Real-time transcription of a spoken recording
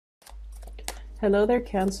Hello there,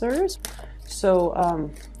 Cancers. So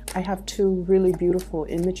I have two really beautiful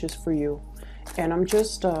images for you, and I'm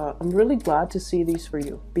really glad to see these for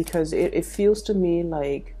you because it feels to me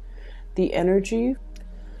like the energy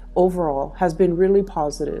overall has been really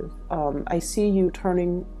positive. I see you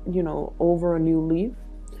turning, over a new leaf,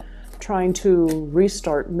 trying to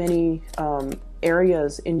restart many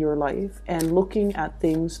areas in your life and looking at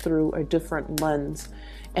things through a different lens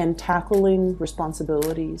and tackling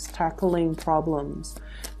responsibilities, tackling problems,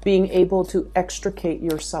 being able to extricate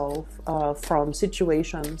yourself from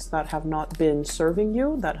situations that have not been serving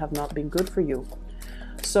you, that have not been good for you.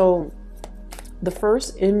 So the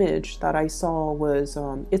first image that I saw was,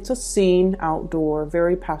 it's a scene outdoor,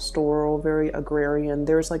 very pastoral, very agrarian.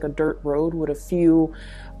 There's like a dirt road with a few,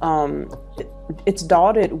 it's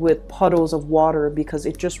dotted with puddles of water because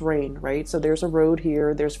it just rained, right? So there's a road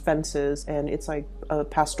here, there's fences, and it's like a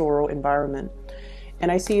pastoral environment.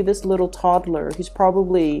 And I see this little toddler, he's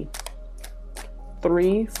probably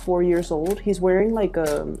 3-4 years old. He's wearing like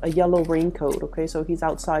a yellow raincoat, okay? So he's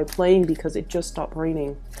outside playing because it just stopped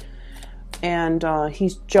raining. And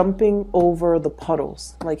he's jumping over the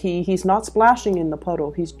puddles. Like he's not splashing in the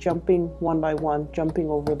puddle. He's jumping one by one, jumping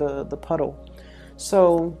over the puddle.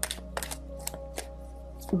 So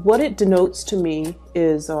what it denotes to me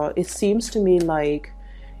is, it seems to me like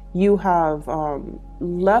you have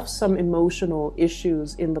left some emotional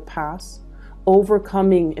issues in the past,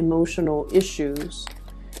 overcoming emotional issues,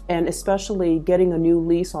 and especially getting a new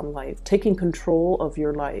lease on life, taking control of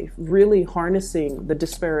your life, really harnessing the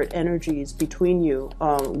disparate energies between you,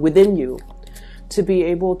 within you, to be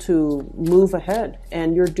able to move ahead.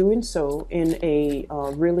 And you're doing so in a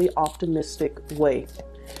really optimistic way.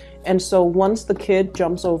 And so once the kid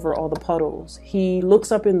jumps over all the puddles, he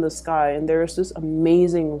looks up in the sky and there's this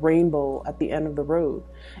amazing rainbow at the end of the road,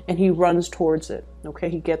 and he runs towards it. Okay,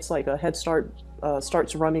 he gets like a head start,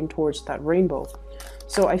 starts running towards that rainbow.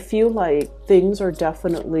 So I feel like things are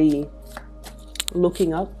definitely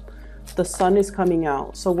looking up. The sun is coming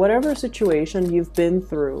out. So whatever situation you've been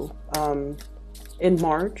through in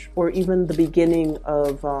March or even the beginning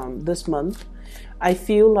of this month, I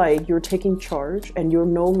feel like you're taking charge and you're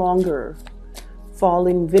no longer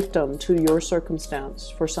falling victim to your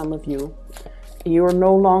circumstance. For some of you, you're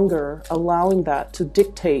no longer allowing that to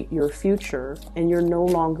dictate your future, and you're no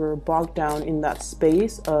longer bogged down in that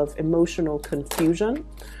space of emotional confusion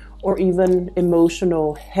or even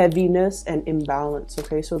emotional heaviness and imbalance.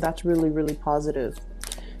 Okay, so that's really, really positive.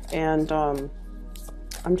 And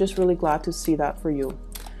I'm just really glad to see that for you.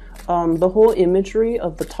 The whole imagery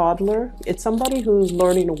of the toddler, it's somebody who's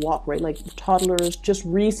learning to walk, right? Like toddlers just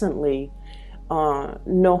recently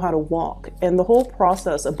know how to walk. And the whole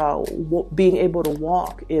process about being able to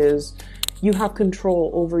walk is you have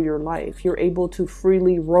control over your life. You're able to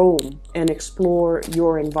freely roam and explore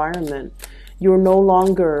your environment. You're no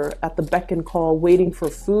longer at the beck and call, waiting for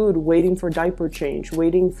food, waiting for diaper change,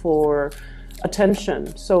 waiting for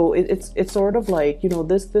attention. So it's sort of like,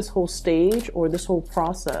 this whole stage or this whole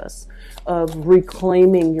process of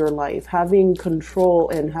reclaiming your life, having control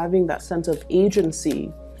and having that sense of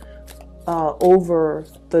agency over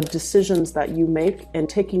the decisions that you make and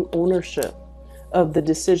taking ownership of the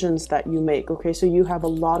decisions that you make. Okay, so you have a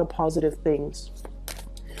lot of positive things.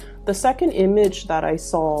 The second image that I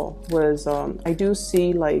saw was, I do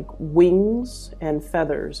see like wings and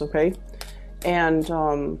feathers, okay? And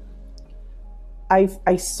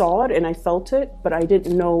I saw it and I felt it, but I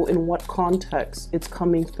didn't know in what context it's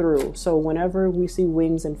coming through. So whenever we see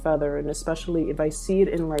wings and feather, and especially if I see it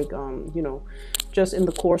in like, just in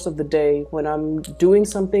the course of the day, when I'm doing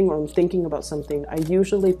something or I'm thinking about something, I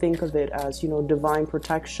usually think of it as, divine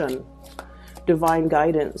protection, divine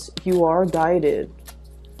guidance. You are guided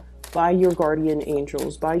by your guardian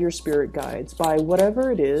angels, by your spirit guides, by whatever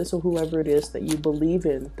it is or whoever it is that you believe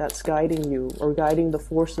in that's guiding you, or guiding the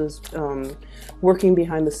forces working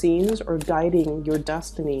behind the scenes, or guiding your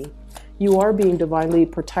destiny. You are being divinely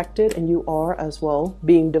protected, and you are as well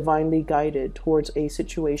being divinely guided towards a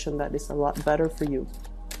situation that is a lot better for you.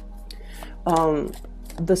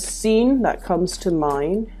 The scene that comes to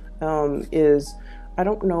mind is, I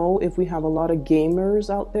don't know if we have a lot of gamers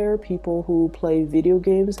out there, people who play video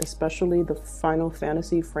games, especially the Final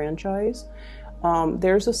Fantasy franchise.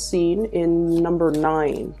 There's a scene in number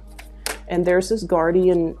 9, and there's this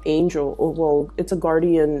guardian angel, or well, it's a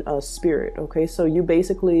guardian spirit, okay? So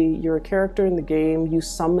you're a character in the game, you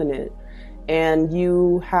summon it, and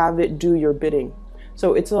you have it do your bidding.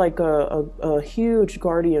 So it's like a huge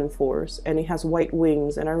guardian force, and it has white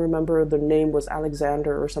wings, and I remember the name was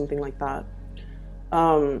Alexander or something like that.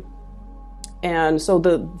 And so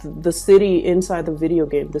the city inside the video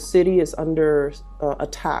game, the city is under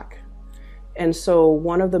attack. And so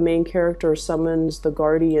one of the main characters summons the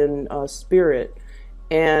guardian spirit,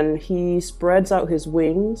 and he spreads out his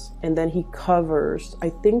wings, and then he covers, I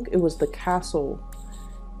think it was the castle,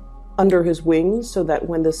 under his wings, so that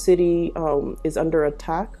when the city is under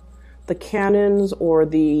attack, the cannons or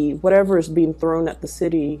the whatever is being thrown at the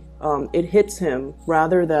city, it hits him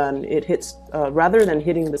rather than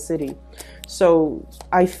hitting the city. So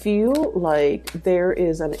I feel like there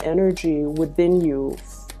is an energy within you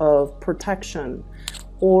of protection,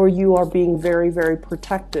 or you are being very, very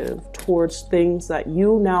protective towards things that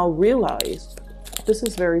you now realize, this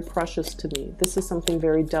is very precious to me. This is something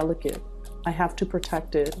very delicate. I have to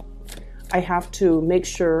protect it. I have to make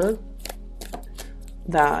sure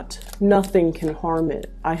that nothing can harm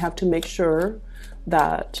it. I have to make sure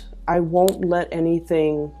that I won't let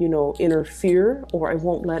anything, interfere, or I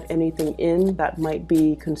won't let anything in that might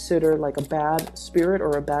be considered like a bad spirit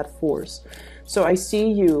or a bad force. So I see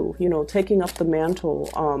you, taking up the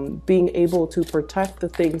mantle, being able to protect the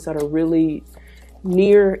things that are really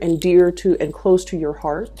near and dear to and close to your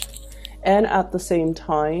heart. And at the same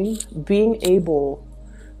time, being able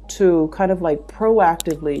to kind of like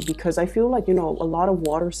proactively, because I feel like, a lot of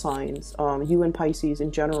water signs, you and Pisces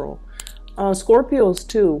in general, Scorpios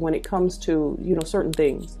too, when it comes to, certain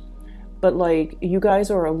things. But like, you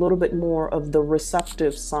guys are a little bit more of the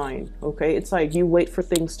receptive sign, okay? It's like you wait for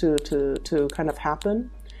things to kind of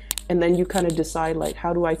happen, and then you kind of decide like,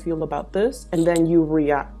 how do I feel about this? And then you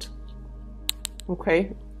react,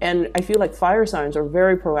 okay? And I feel like fire signs are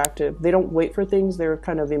very proactive. They don't wait for things. They're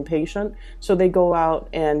kind of impatient. So they go out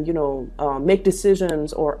and, make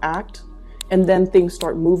decisions or act, and then things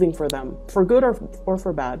start moving for them, for good or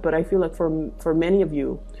for bad. But I feel like for many of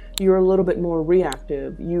you, you're a little bit more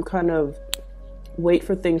reactive. You kind of wait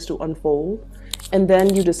for things to unfold, and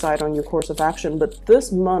then you decide on your course of action. But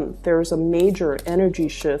this month, there's a major energy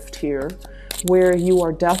shift here where you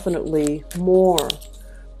are definitely more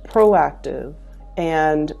proactive,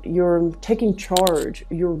 and you're taking charge.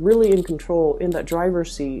 You're really in control, in that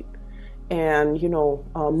driver's seat, and,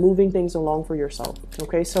 moving things along for yourself.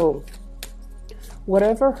 Okay, so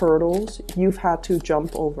whatever hurdles you've had to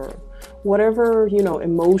jump over, whatever,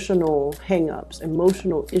 emotional hangups,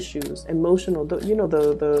 emotional issues,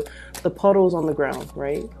 the puddles on the ground,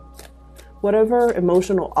 right? Whatever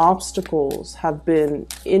emotional obstacles have been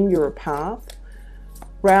in your path,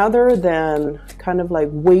 rather than kind of like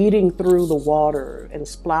wading through the water and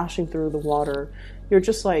splashing through the water, you're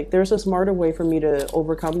just like, there's a smarter way for me to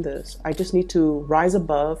overcome this. I just need to rise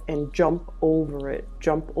above and jump over it,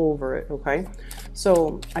 okay?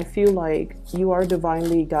 So I feel like you are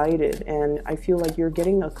divinely guided, and I feel like you're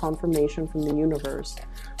getting a confirmation from the universe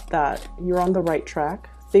that you're on the right track.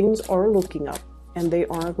 Things are looking up, and they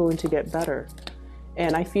are going to get better.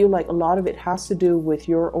 And I feel like a lot of it has to do with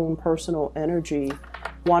your own personal energy,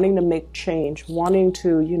 wanting to make change, wanting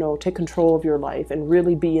to, take control of your life and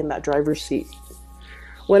really be in that driver's seat.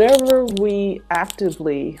 Whenever we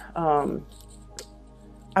actively,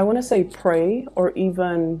 I want to say pray, or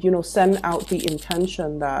even, send out the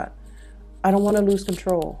intention that I don't want to lose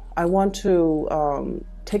control. I want to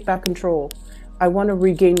take back control. I want to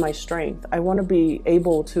regain my strength. I want to be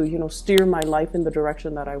able to, steer my life in the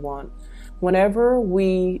direction that I want. Whenever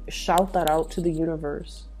we shout that out to the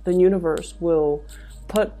universe will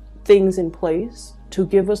put things in place to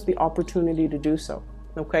give us the opportunity to do so,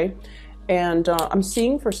 okay? And I'm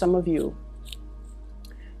seeing for some of you,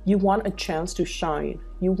 you want a chance to shine.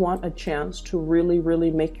 You want a chance to really,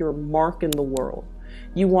 really make your mark in the world.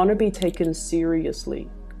 You want to be taken seriously.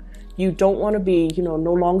 You don't want to be, no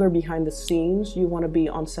longer behind the scenes. You want to be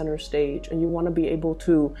on center stage, and you want to be able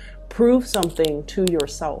to prove something to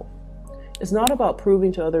yourself. It's not about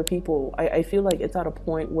proving to other people. I feel like it's at a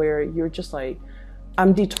point where you're just like,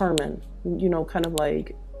 I'm determined, kind of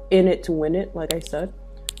like in it to win it, like I said.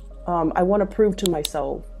 I want to prove to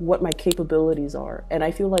myself what my capabilities are. And I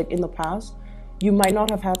feel like in the past, you might not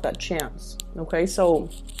have had that chance. Okay, so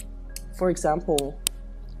for example,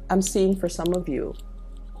 I'm seeing for some of you,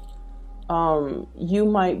 you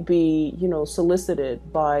might be,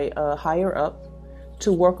 solicited by a higher up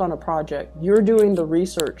to work on a project. You're doing the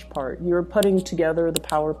research part. You're putting together the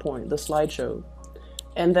PowerPoint, the slideshow.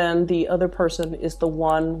 And then the other person is the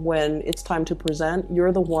one, when it's time to present,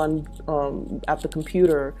 you're the one at the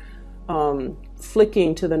computer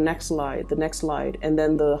flicking to the next slide, and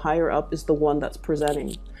then the higher up is the one that's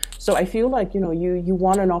presenting. So I feel like, you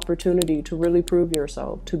want an opportunity to really prove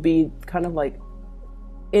yourself, to be kind of like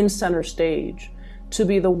in center stage, to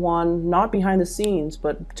be the one, not behind the scenes,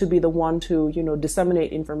 but to be the one to, you know,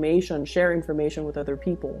 disseminate information, share information with other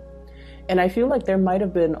people. And I feel like there might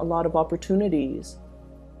have been a lot of opportunities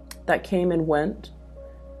that came and went.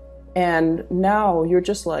 And now you're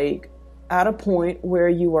just like at a point where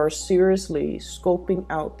you are seriously scoping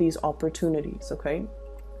out these opportunities, okay?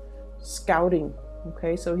 Scouting,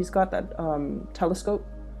 okay? So he's got that telescope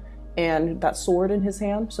and that sword in his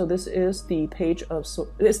hand. So this is the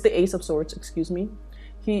it's the Ace of Swords, excuse me.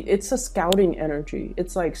 It's a scouting energy.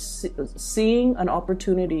 It's like seeing an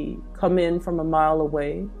opportunity come in from a mile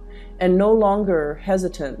away, and no longer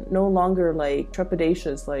hesitant, no longer like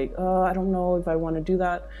trepidatious, like, oh, I don't know if I want to do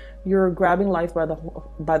that. You're grabbing life by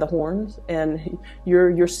the horns, and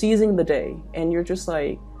you're seizing the day, and you're just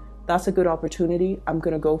like, that's a good opportunity. I'm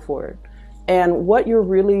gonna go for it. And what you're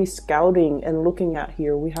really scouting and looking at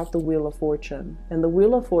here, we have the Wheel of Fortune, and the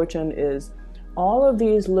Wheel of Fortune is all of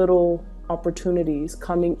these little opportunities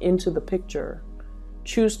coming into the picture.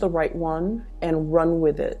 Choose the right one and run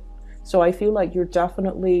with it. So I feel like you're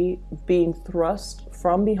definitely being thrust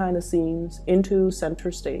from behind the scenes into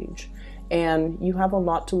center stage, and you have a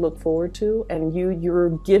lot to look forward to, and you're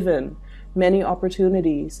given many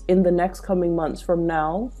opportunities in the next coming months from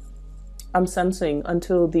now. I'm sensing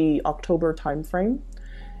until the October timeframe,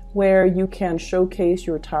 where you can showcase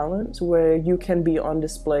your talents, where you can be on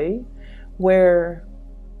display, where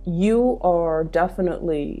you are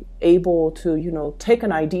definitely able to, you know, take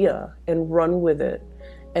an idea and run with it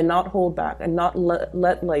and not hold back, and not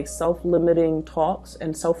let like self-limiting talks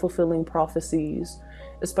and self-fulfilling prophecies,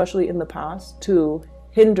 especially in the past, to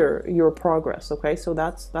hinder your progress. Okay, so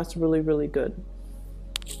that's really, really good.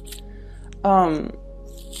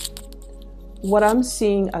 What I'm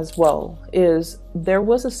seeing as well is there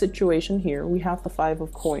was a situation here. We have the Five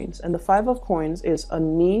of Coins, and the Five of Coins is a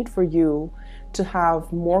need for you to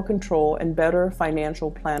have more control and better financial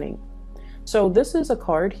planning. So this is a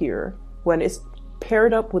card here, when it's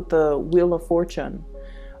paired up with the Wheel of Fortune,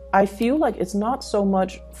 I feel like it's not so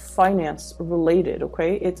much finance related,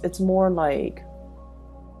 okay? It's more like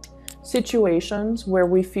situations where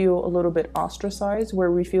we feel a little bit ostracized,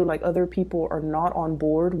 where we feel like other people are not on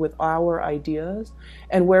board with our ideas,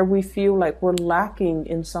 and where we feel like we're lacking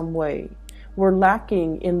in some way. We're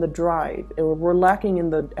lacking in the drive, or we're lacking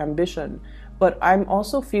in the ambition. But I'm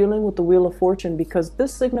also feeling with the Wheel of Fortune, because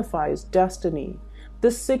this signifies destiny.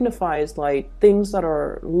 This signifies like things that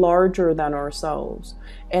are larger than ourselves,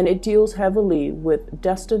 and it deals heavily with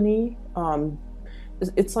destiny.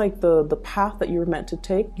 It's like the path that you're meant to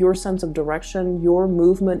take, your sense of direction, your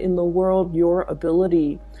movement in the world, your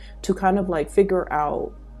ability to kind of like figure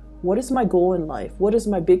out, what is my goal in life? What is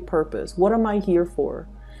my big purpose? What am I here for?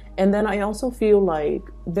 And then I also feel like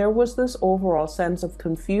there was this overall sense of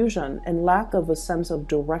confusion and lack of a sense of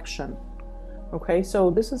direction. Okay, so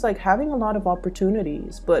this is like having a lot of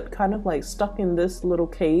opportunities, but kind of like stuck in this little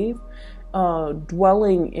cave,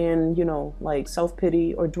 dwelling in, you know, like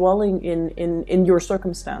self-pity, or dwelling in your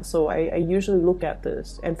circumstance. So I usually look at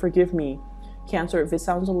this, and forgive me, Cancer, if it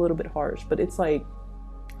sounds a little bit harsh, but it's like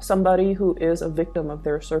somebody who is a victim of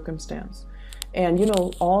their circumstance. And, you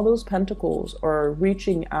know, all those pentacles are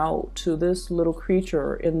reaching out to this little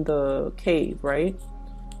creature in the cave, right?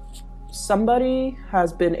 Somebody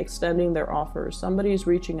has been extending their offers. Somebody's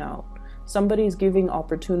reaching out. Somebody's giving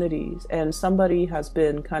opportunities. And somebody has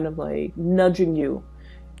been kind of like nudging you.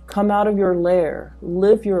 Come out of your lair.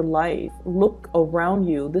 Live your life. Look around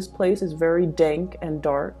you. This place is very dank and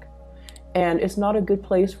dark. And it's not a good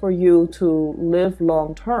place for you to live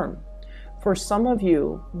long term. For some of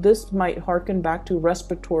you, this might harken back to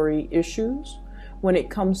respiratory issues when it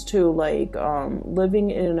comes to like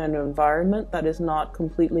living in an environment that is not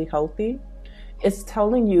completely healthy. It's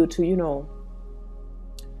telling you to, you know,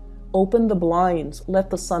 open the blinds, let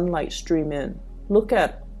the sunlight stream in. Look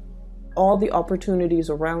at all the opportunities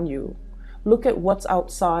around you. Look at what's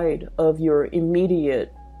outside of your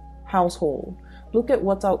immediate household. Look at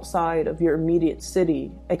what's outside of your immediate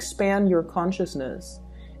city. Expand your consciousness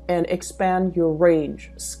and expand your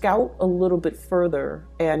range. Scout a little bit further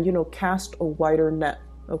and, you know, cast a wider net.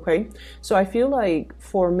 Okay, so I feel like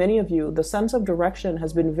for many of you, the sense of direction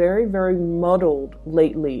has been very, very muddled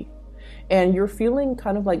lately. And you're feeling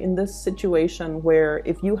kind of like in this situation where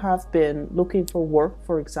if you have been looking for work,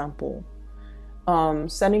 for example,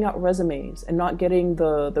 sending out resumes and not getting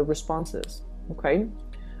the responses, okay?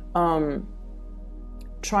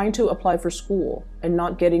 Trying to apply for school and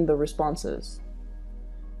not getting the responses.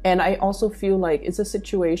 And I also feel like it's a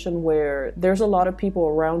situation where there's a lot of people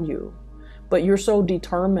around you, but you're so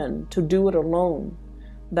determined to do it alone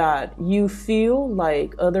that you feel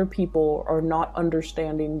like other people are not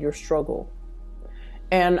understanding your struggle.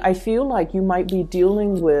 And I feel like you might be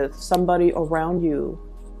dealing with somebody around you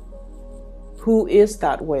who is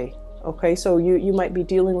that way. Okay, so you might be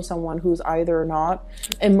dealing with someone who's either not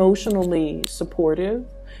emotionally supportive,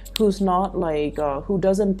 who's not like, who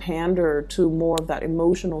doesn't pander to more of that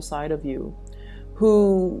emotional side of you,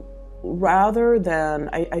 who rather than,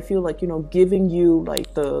 I feel like, giving you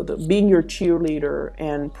like the being your cheerleader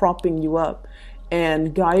and propping you up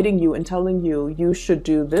and guiding you and telling you, you should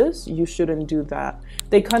do this, you shouldn't do that.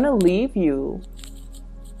 They kind of leave you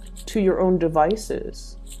to your own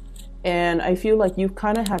devices. And I feel like you've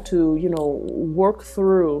kind of had to, work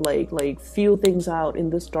through, like feel things out in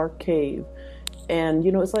this dark cave. And,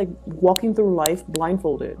 it's like walking through life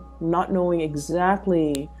blindfolded, not knowing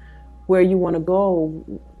exactly where you want to go,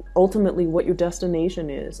 ultimately what your destination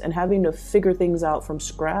is, and having to figure things out from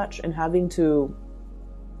scratch and having to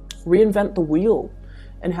reinvent the wheel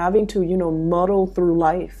and having to, muddle through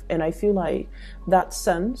life. And I feel like that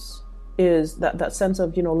sense is that sense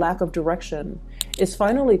of, lack of direction is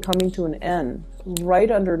finally coming to an end.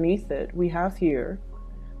 Right underneath it, we have here,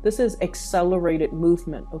 this is accelerated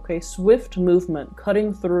movement, okay? Swift movement,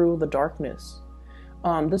 cutting through the darkness.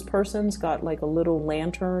 This person's got like a little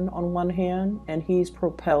lantern on one hand, and he's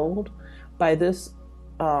propelled by this,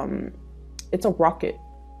 it's a rocket.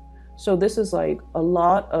 So this is like a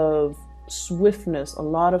lot of swiftness, a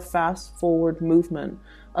lot of fast forward movement,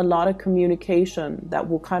 a lot of communication that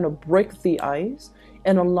will kind of break the ice,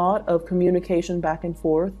 and a lot of communication back and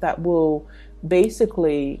forth that will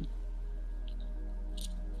basically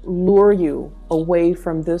lure you away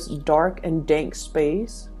from this dark and dank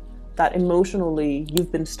space that emotionally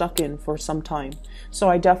you've been stuck in for some time. So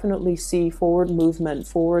I definitely see forward movement,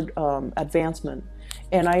 forward advancement.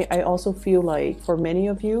 And I also feel like for many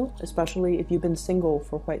of you, especially if you've been single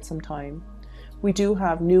for quite some time, we do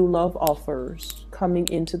have new love offers coming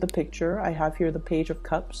into the picture. I have here the Page of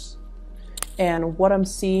Cups. And what I'm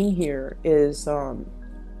seeing here is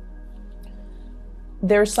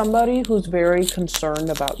there's somebody who's very concerned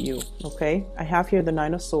about you, okay? I have here the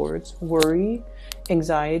Nine of Swords, worry,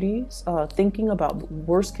 anxieties, thinking about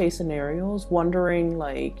worst case scenarios, wondering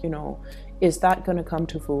like, is that going to come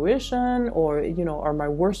to fruition? Or, are my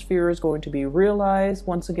worst fears going to be realized?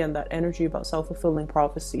 Once again, that energy about self-fulfilling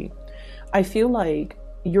prophecy. I feel like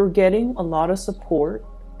you're getting a lot of support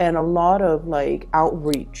and a lot of like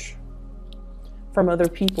outreach from other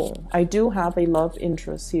people. I do have a love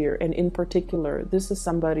interest here, and in particular, this is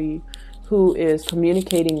somebody who is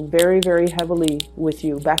communicating very, very heavily with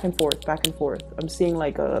you, back and forth, back and forth. I'm seeing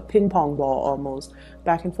like a ping pong ball almost,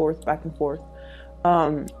 back and forth, back and forth.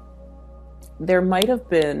 There might have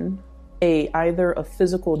been either a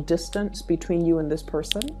physical distance between you and this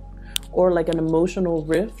person, or like an emotional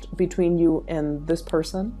rift between you and this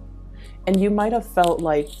person. And you might have felt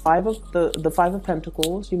like the Five of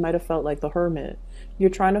Pentacles, you might have felt like the Hermit.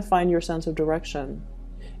 You're trying to find your sense of direction.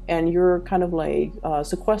 And you're kind of like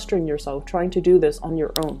sequestering yourself, trying to do this on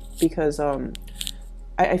your own. Because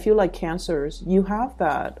I feel like Cancers, you have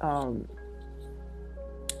that,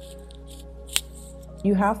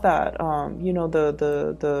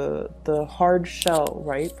 the hard shell,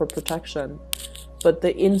 right, for protection. But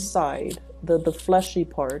the inside, the fleshy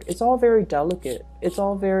part, it's all very delicate. It's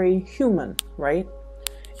all very human, right?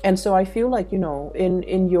 And so I feel like,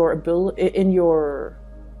 in your ability,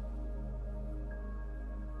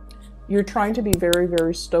 you're trying to be very,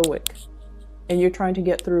 very stoic, and you're trying to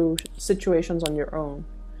get through situations on your own.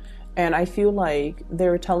 And I feel like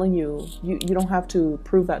they're telling you, you don't have to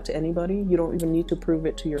prove that to anybody. You don't even need to prove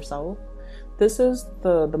it to yourself. This is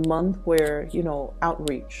the month where,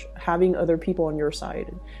 outreach, having other people on your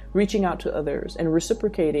side, reaching out to others and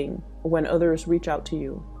reciprocating when others reach out to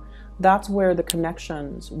you. That's where the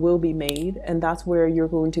connections will be made. And that's where you're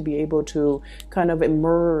going to be able to kind of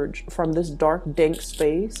emerge from this dark, dank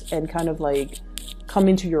space and kind of like come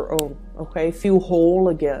into your own, okay? Feel whole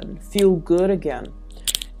again, feel good again.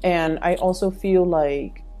 And I also feel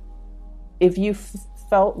like if you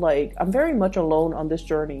felt like I'm very much alone on this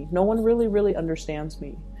journey, no one really, really understands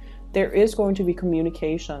me, there is going to be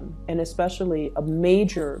communication, and especially a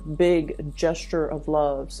major, big gesture of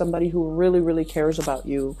love, somebody who really, really cares about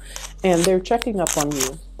you, and they're checking up on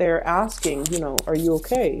you. They're asking, are you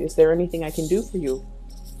okay? Is there anything I can do for you?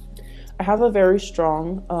 I have a very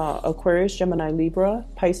strong Aquarius, Gemini, Libra,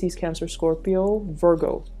 Pisces, Cancer, Scorpio,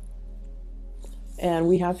 Virgo. And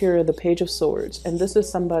we have here the Page of Swords. And this is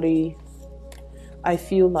somebody, I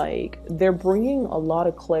feel like they're bringing a lot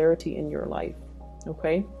of clarity in your life,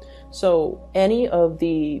 okay? So any of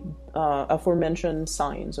the aforementioned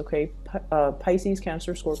signs, okay? Pisces,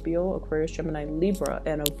 Cancer, Scorpio, Aquarius, Gemini, Libra,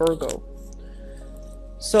 and a Virgo.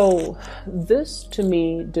 So this to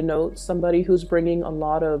me denotes somebody who's bringing a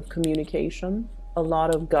lot of communication, a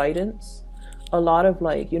lot of guidance, a lot of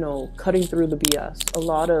like, cutting through the BS, a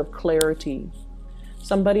lot of clarity.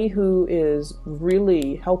 Somebody who is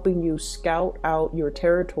really helping you scout out your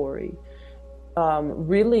territory,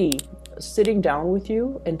 really sitting down with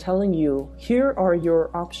you and telling you, here are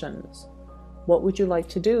your options. What would you like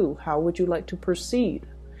to do? How would you like to proceed?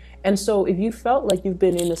 And so if you felt like you've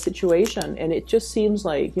been in a situation and it just seems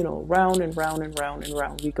like, round and round and round and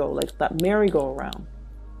round we go, like that merry-go-round.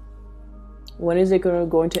 When is it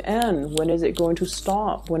going to end? When is it going to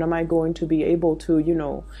stop? When am I going to be able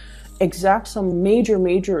to, exact some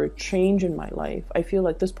major change in my life? I feel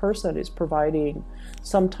like this person is providing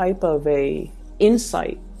some type of a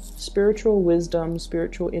insight, spiritual wisdom,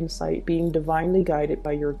 spiritual insight, being divinely guided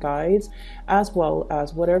by your guides, as well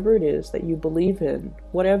as whatever it is that you believe in,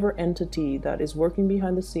 whatever entity that is working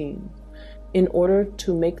behind the scenes in order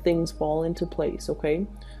to make things fall into place, okay?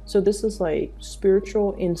 So this is like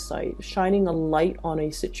spiritual insight, shining a light on a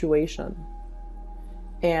situation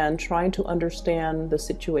and trying to understand the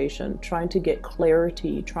situation, trying to get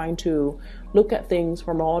clarity, trying to look at things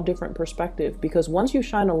from all different perspectives, because once you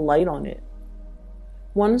shine a light on it,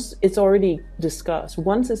 once it's already discussed,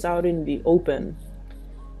 once it's out in the open,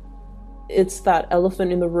 it's that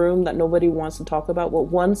elephant in the room that nobody wants to talk about. But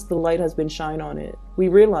once the light has been shined on it, we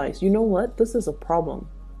realize, you know what, this is a problem.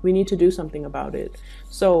 We need to do something about it.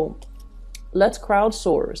 So let's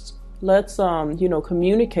crowdsource. Let's,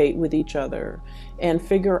 communicate with each other and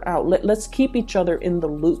figure out, let's keep each other in the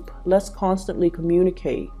loop. Let's constantly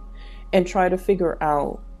communicate and try to figure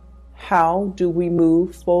out, how do we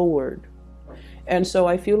move forward? And so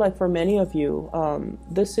I feel like for many of you,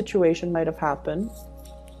 this situation might have happened.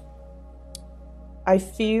 I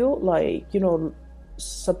feel like,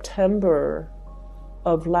 September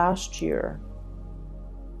of last year.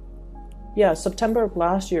 Yeah, September of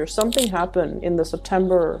last year, something happened in the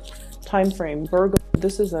September timeframe. Virgo,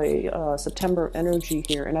 this is a September energy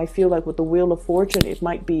here. And I feel like with the Wheel of Fortune, it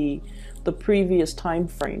might be the previous time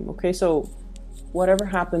frame. Okay, so whatever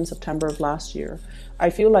happened September of last year, I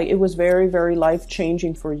feel like it was very, very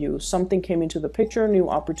life-changing for you. Something came into the picture, new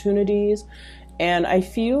opportunities, and I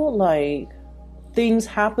feel like things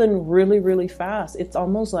happen really, really fast. It's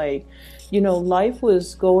almost like, life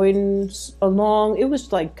was going along. It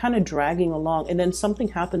was like kind of dragging along, and then something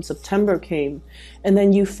happened. September came, and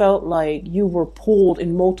then you felt like you were pulled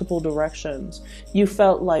in multiple directions. You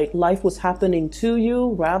felt like life was happening to you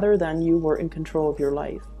rather than you were in control of your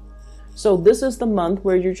life. So this is the month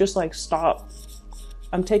where you're just like, stop.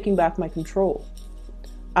 I'm taking back my control.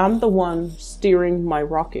 I'm the one steering my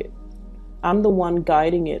rocket. I'm the one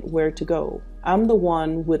guiding it where to go. I'm the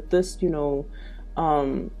one with this,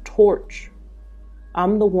 torch.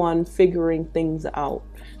 I'm the one figuring things out.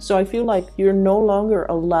 So I feel like you're no longer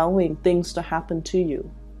allowing things to happen to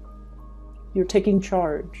you. You're taking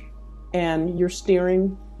charge and you're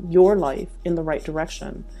steering your life in the right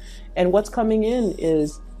direction. And what's coming in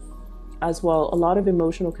is, as well, a lot of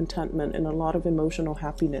emotional contentment and a lot of emotional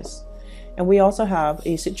happiness. And we also have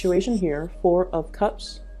a situation here, 4 of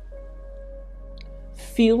Cups,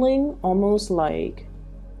 feeling almost like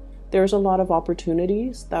there's a lot of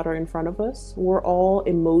opportunities that are in front of us. We're all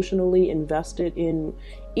emotionally invested in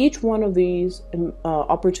each one of these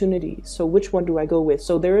opportunities. So which one do I go with?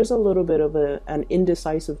 So there is a little bit of an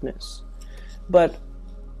indecisiveness. But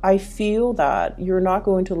I feel that you're not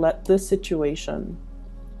going to let this situation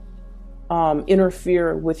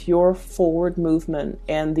interfere with your forward movement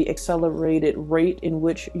and the accelerated rate in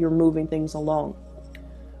which you're moving things along.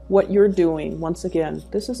 What you're doing, once again,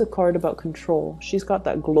 this is a card about control. She's got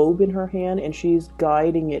that globe in her hand and she's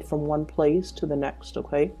guiding it from one place to the next,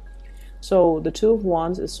 okay? So the 2 of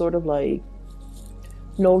Wands is sort of like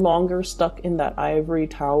no longer stuck in that ivory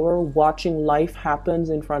tower watching life happens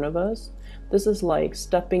in front of us. This is like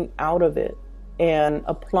stepping out of it and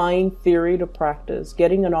applying theory to practice,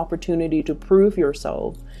 getting an opportunity to prove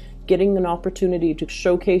yourself, getting an opportunity to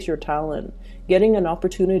showcase your talent, getting an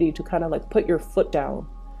opportunity to kind of like put your foot down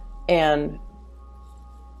and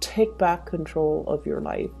take back control of your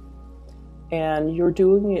life. And you're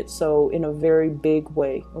doing it so in a very big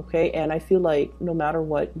way, okay? And I feel like no matter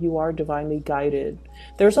what, you are divinely guided.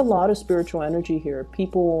 There's a lot of spiritual energy here,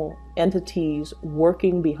 people, entities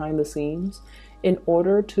working behind the scenes in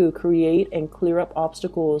order to create and clear up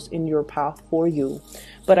obstacles in your path for you.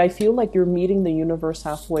 But I feel like you're meeting the universe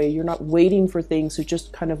halfway. You're not waiting for things to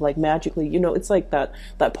just kind of like magically, it's like that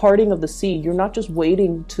parting of the sea. You're not just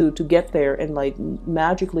waiting to get there and like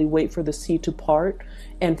magically wait for the sea to part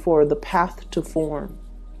and for the path to form.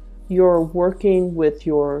 You're working with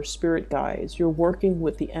your spirit guides. You're working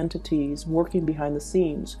with the entities, working behind the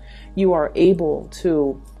scenes. You are able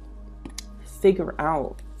to figure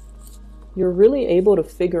out. You're really able to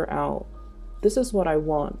figure out, this is what I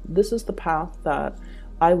want. This is the path that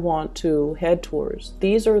I want to head towards.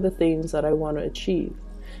 These are the things that I want to achieve.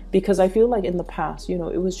 Because I feel like in the past, you know,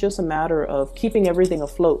 it was just a matter of keeping everything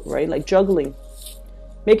afloat, right? Like juggling,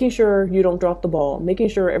 making sure you don't drop the ball, making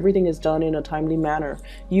sure everything is done in a timely manner.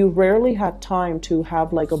 You rarely had time to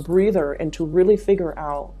have like a breather and to really figure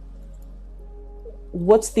out,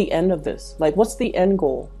 what's the end of this? Like, what's the end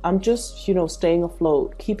goal? I'm just, you know, staying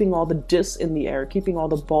afloat, keeping all the discs in the air, keeping all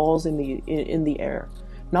the balls in the air,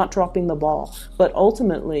 not dropping the ball. But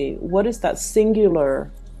ultimately, what is that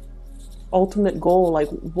singular ultimate goal? Like,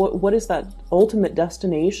 what is that ultimate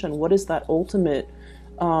destination? What is that ultimate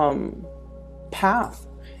path?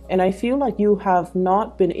 And I feel like you have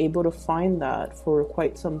not been able to find that for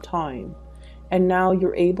quite some time. And now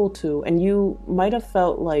you're able to, and you might have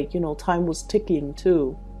felt like, you know, time was ticking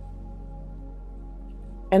too.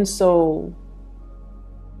 And so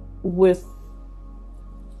with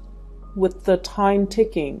the time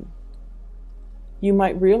ticking, you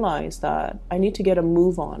might realize that I need to get a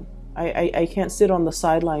move on. I can't sit on the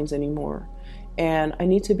sidelines anymore. And I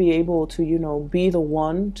need to be able to, you know, be the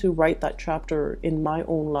one to write that chapter in my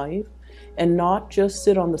own life, and not just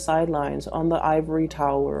sit on the sidelines on the ivory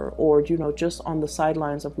tower, or, you know, just on the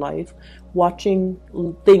sidelines of life, watching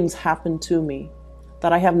things happen to me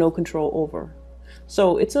that I have no control over.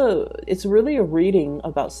 So it's really a reading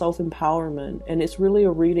about self-empowerment, and it's really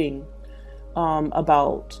a reading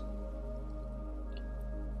about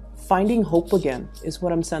finding hope again, is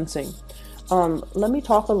what I'm sensing. Let me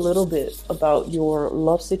talk a little bit about your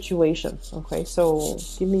love situation. Okay, so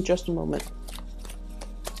give me just a moment.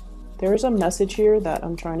 There's a message here that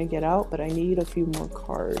I'm trying to get out, but I need a few more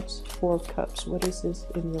cards. Four of Cups. What is this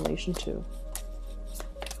in relation to?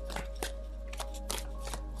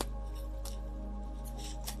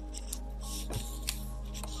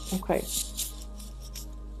 Okay.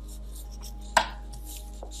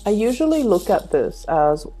 I usually look at this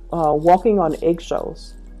as walking on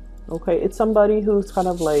eggshells. Okay, it's somebody who's kind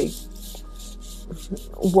of like,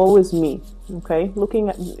 woe is me. Okay, looking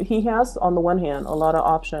at, he has on the one hand a lot of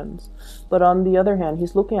options, but on the other hand,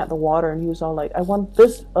 he's looking at the water and he's all like, I want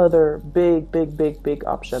this other big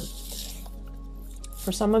option.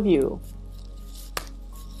 For some of you,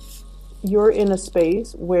 you're in a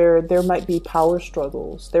space where there might be power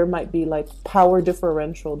struggles. There might be like power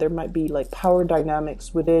differential. There might be like power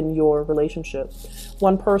dynamics within your relationship.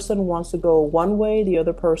 One person wants to go one way. The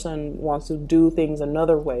other person wants to do things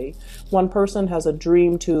another way. One person has a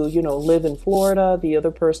dream to, you know, live in Florida. The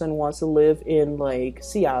other person wants to live in like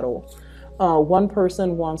Seattle. One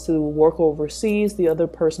person wants to work overseas. The other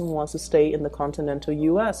person wants to stay in the continental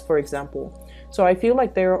US, for example. So I feel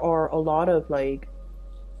like there are a lot of like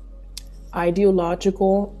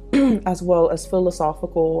ideological as well as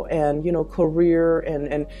philosophical and, you know, career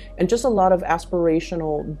and just a lot of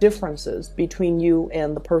aspirational differences between you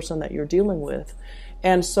and the person that you're dealing with.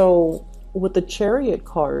 And so with the Chariot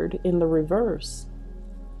card in the reverse,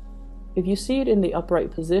 if you see it in the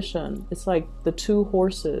upright position, it's like the two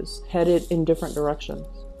horses headed in different directions.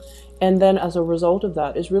 And then as a result of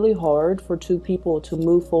that, it's really hard for two people to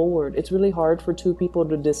move forward. It's really hard for two people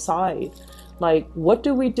to decide, like, what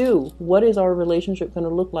do we do? What is our relationship going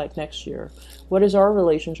to look like next year? What is our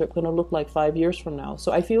relationship going to look like 5 years from now?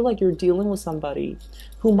 So I feel like you're dealing with somebody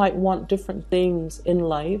who might want different things in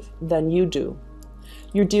life than you do.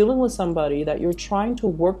 You're dealing with somebody that you're trying to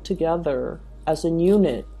work together as a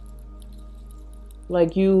unit.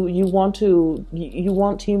 Like you want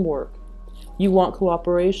teamwork. You want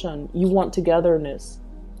cooperation. You want togetherness.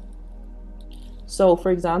 So,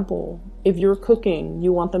 for example, if you're cooking,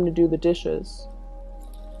 you want them to do the dishes.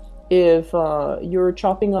 If you're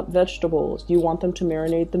chopping up vegetables, you want them to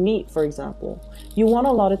marinate the meat, for example. You want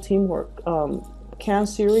a lot of teamwork.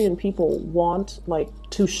 Cancerian people want like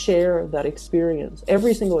to share that experience,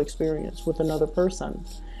 every single experience with another person.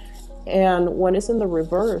 And when it's in the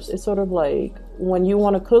reverse, it's sort of like when you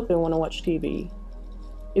want to cook, they want to watch TV.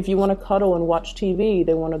 If you want to cuddle and watch TV,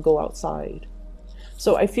 they want to go outside.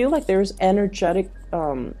 So I feel like there's energetic,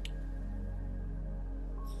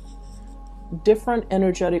 different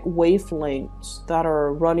energetic wavelengths that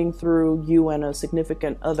are running through you and a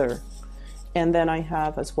significant other. And then I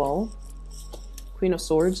have as well, Queen of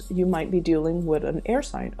Swords, you might be dealing with an air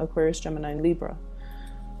sign, Aquarius, Gemini, and Libra.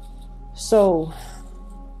 So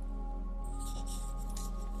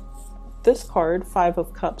this card, Five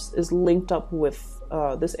of Cups, is linked up with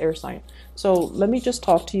this air sign. So let me just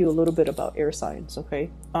talk to you a little bit about air signs, okay?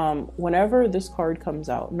 Whenever this card comes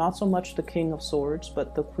out, not so much the King of Swords,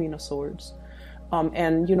 but the Queen of Swords.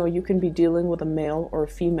 And you know, you can be dealing with a male or a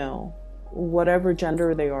female, whatever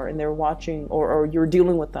gender they are, and they're watching, or you're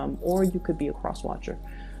dealing with them, or you could be a cross watcher.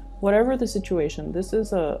 Whatever the situation, this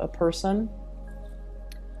is a person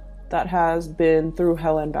that has been through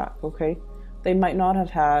hell and back, okay? They might not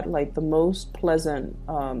have had like the most pleasant,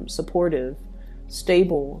 supportive,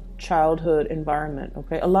 stable childhood environment,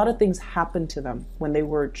 okay? A lot of things happened to them when they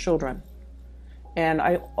were children. And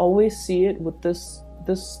I always see it with this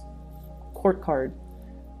court card.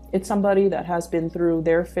 It's somebody that has been through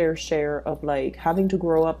their fair share of like having to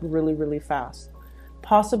grow up really, really fast,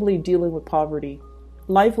 possibly dealing with poverty.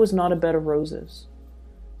 Life was not a bed of roses,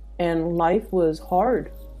 and life was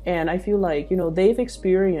hard. And I feel like, you know, they've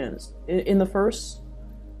experienced in the first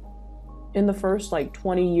like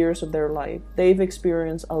 20 years of their life, they've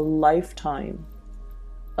experienced a lifetime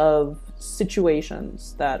of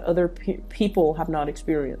situations that other people have not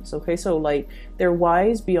experienced. Okay, so like they're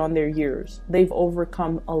wise beyond their years. They've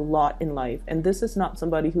overcome a lot in life, and this is not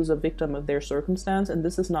somebody who's a victim of their circumstance, and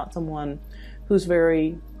this is not someone who's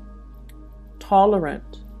very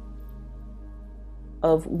tolerant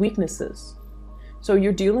of weaknesses. So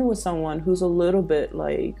you're dealing with someone who's a little bit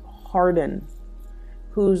like hardened,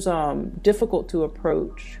 who's difficult to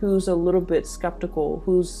approach, who's a little bit skeptical,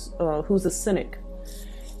 who's a cynic.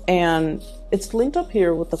 And it's linked up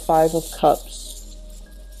here with the Five of Cups.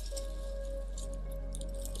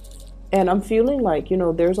 And I'm feeling like, you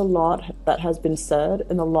know, there's a lot that has been said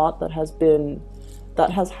and a lot that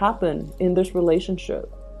has happened in this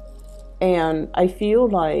relationship. And I feel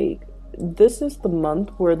like this is the month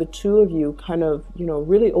where the two of you kind of, you know,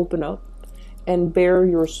 really open up and bare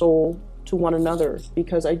your soul to one another,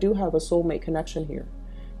 because I do have a soulmate connection here.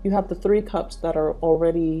 You have the Three Cups that are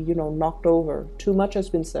already, you know, knocked over. Too much has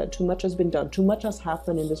been said, too much has been done, too much has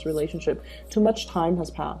happened in this relationship, too much time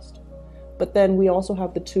has passed. But then we also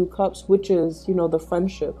have the Two Cups, which is, you know, the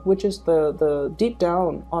friendship, which is the deep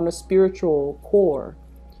down on a spiritual core.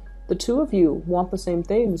 The two of you want the same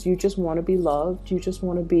things. You just want to be loved. You just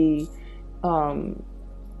want to be,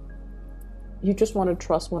 you just want to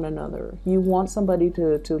trust one another. You want somebody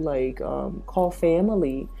to like call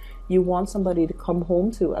family. You want somebody to come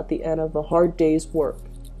home to at the end of a hard day's work.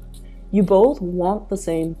 You both want the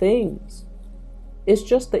same things. It's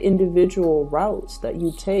just the individual routes that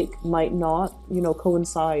you take might not, you know,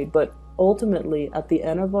 coincide. But ultimately, at the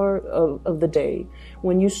end of the day,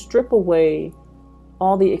 when you strip away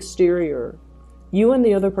all the exterior, you and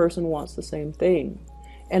the other person wants the same thing.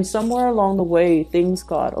 And somewhere along the way, things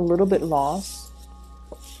got a little bit lost.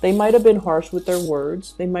 They might have been harsh with their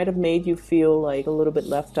words. They might have made you feel like a little bit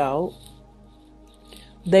left out.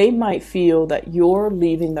 They might feel that you're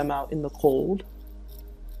leaving them out in the cold.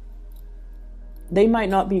 They might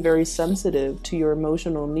not be very sensitive to your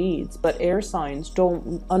emotional needs, but air signs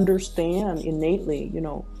don't understand innately, you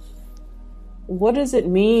know, what does it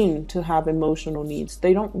mean to have emotional needs?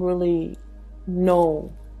 They don't really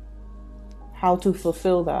know how to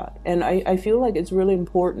fulfill that. And I feel like it's really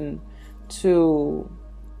important to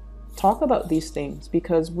talk about these things,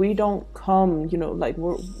 because we don't come, you know, like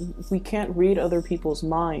we can't read other people's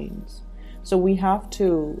minds. So we have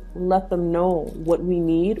to let them know what we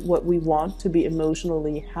need, what we want to be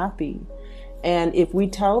emotionally happy. And if we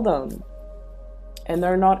tell them and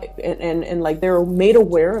they're not, and like they're made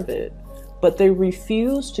aware of it, but they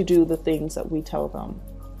refuse to do the things that we tell them,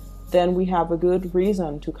 then we have a good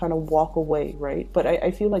reason to kind of walk away, right? But I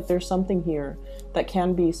feel like there's something here that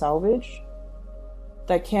can be salvaged,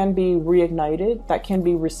 that can be reignited, that can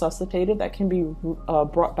be resuscitated, that can be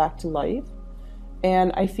brought back to life.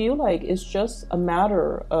 And I feel like it's just a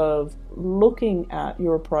matter of looking at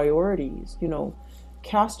your priorities, you know,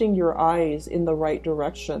 casting your eyes in the right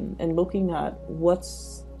direction and looking at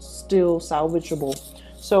what's still salvageable.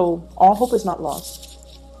 So all hope is not lost.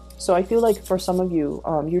 So I feel like for some of you,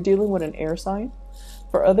 you're dealing with an air sign.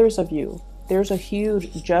 For others of you, there's a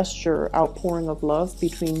huge gesture, outpouring of love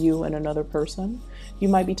between you and another person. You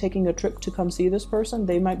might be taking a trip to come see this person.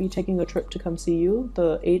 They might be taking a trip to come see you.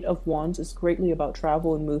 The Eight of Wands is greatly about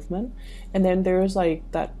travel and movement. And then there's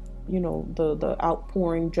like that, you know, the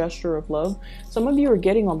outpouring gesture of love. Some of you are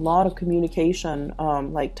getting a lot of communication,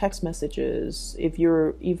 like text messages. If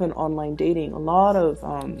you're even online dating, a lot of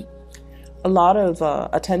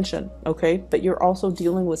attention, okay? But you're also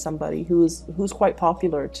dealing with somebody who's quite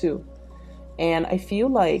popular too. And I feel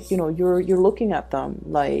like, you know, you're looking at them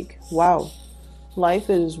like, wow, life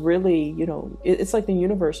is really, you know, it's like the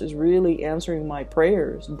universe is really answering my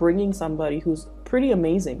prayers, bringing somebody who's pretty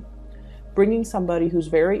amazing, bringing somebody who's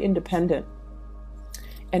very independent.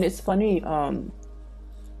 And it's funny,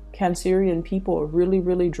 Cancerian people are really,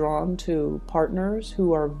 really drawn to partners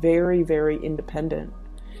who are very, very independent.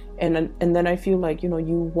 And then I feel like, you know,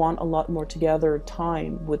 you want a lot more together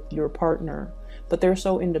time with your partner, but they're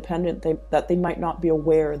so independent that they might not be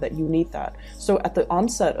aware that you need that. So at the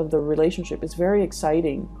onset of the relationship, it's very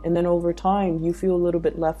exciting. And then over time, you feel a little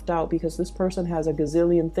bit left out because this person has a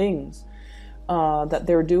gazillion things that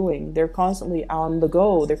they're doing. They're constantly on the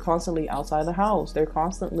go. They're constantly outside the house. They're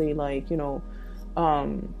constantly like, you know,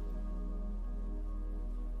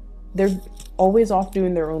 they're always off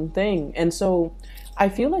doing their own thing. And so I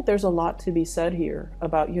feel like there's a lot to be said here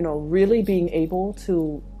about, you know, really being able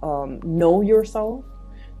to know yourself,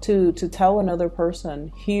 to tell another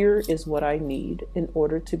person, here is what I need in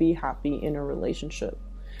order to be happy in a relationship.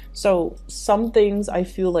 So some things I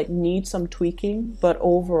feel like need some tweaking, but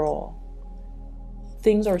overall,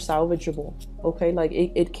 things are salvageable, okay? Like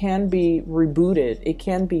it can be rebooted, it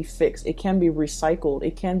can be fixed, it can be recycled,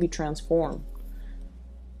 it can be transformed.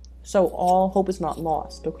 So all hope is not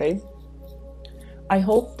lost, okay? I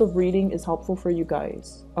hope the reading is helpful for you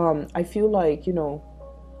guys. I feel like, you know,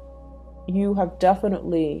 you have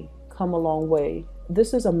definitely come a long way.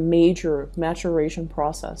 This is a major maturation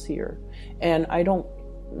process here. And I don't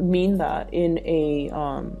mean that in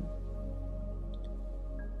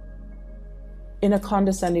a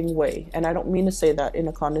condescending way. And I don't mean to say that in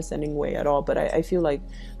a condescending way at all, but I feel like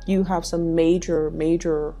you have some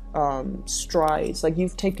major strides. Like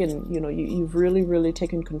you've taken, you know, you've really, really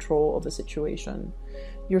taken control of the situation.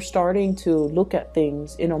 You're starting to look at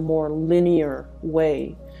things in a more linear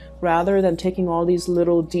way, rather than taking all these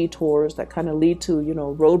little detours that kind of lead to, you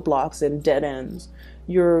know, roadblocks and dead ends.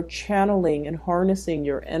 You're channeling and harnessing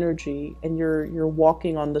your energy, and you're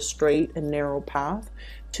walking on the straight and narrow path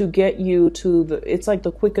to get you to it's like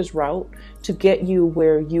the quickest route to get you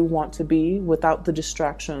where you want to be without the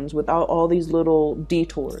distractions, without all these little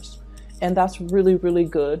detours. And that's really, really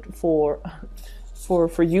good for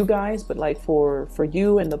you guys, but like for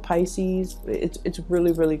you and the Pisces, it's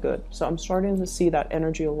really, really good. So I'm starting to see that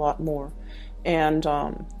energy a lot more, and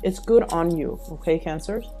it's good on you, okay,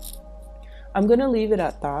 Cancers? I'm going to leave it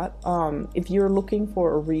at that. If you're looking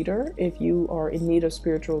for a reader, if you are in need of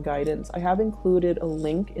spiritual guidance, I have included a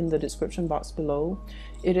link in the description box below.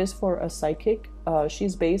 It is for a psychic.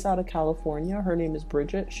 She's based out of California. Her name is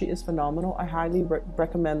Bridget. She is phenomenal. I highly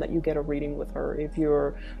recommend that you get a reading with her if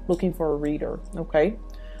you're looking for a reader, okay?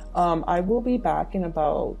 I will be back in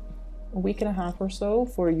about a week and a half or so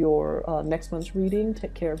for your next month's reading.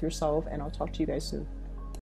 Take care of yourself, and I'll talk to you guys soon.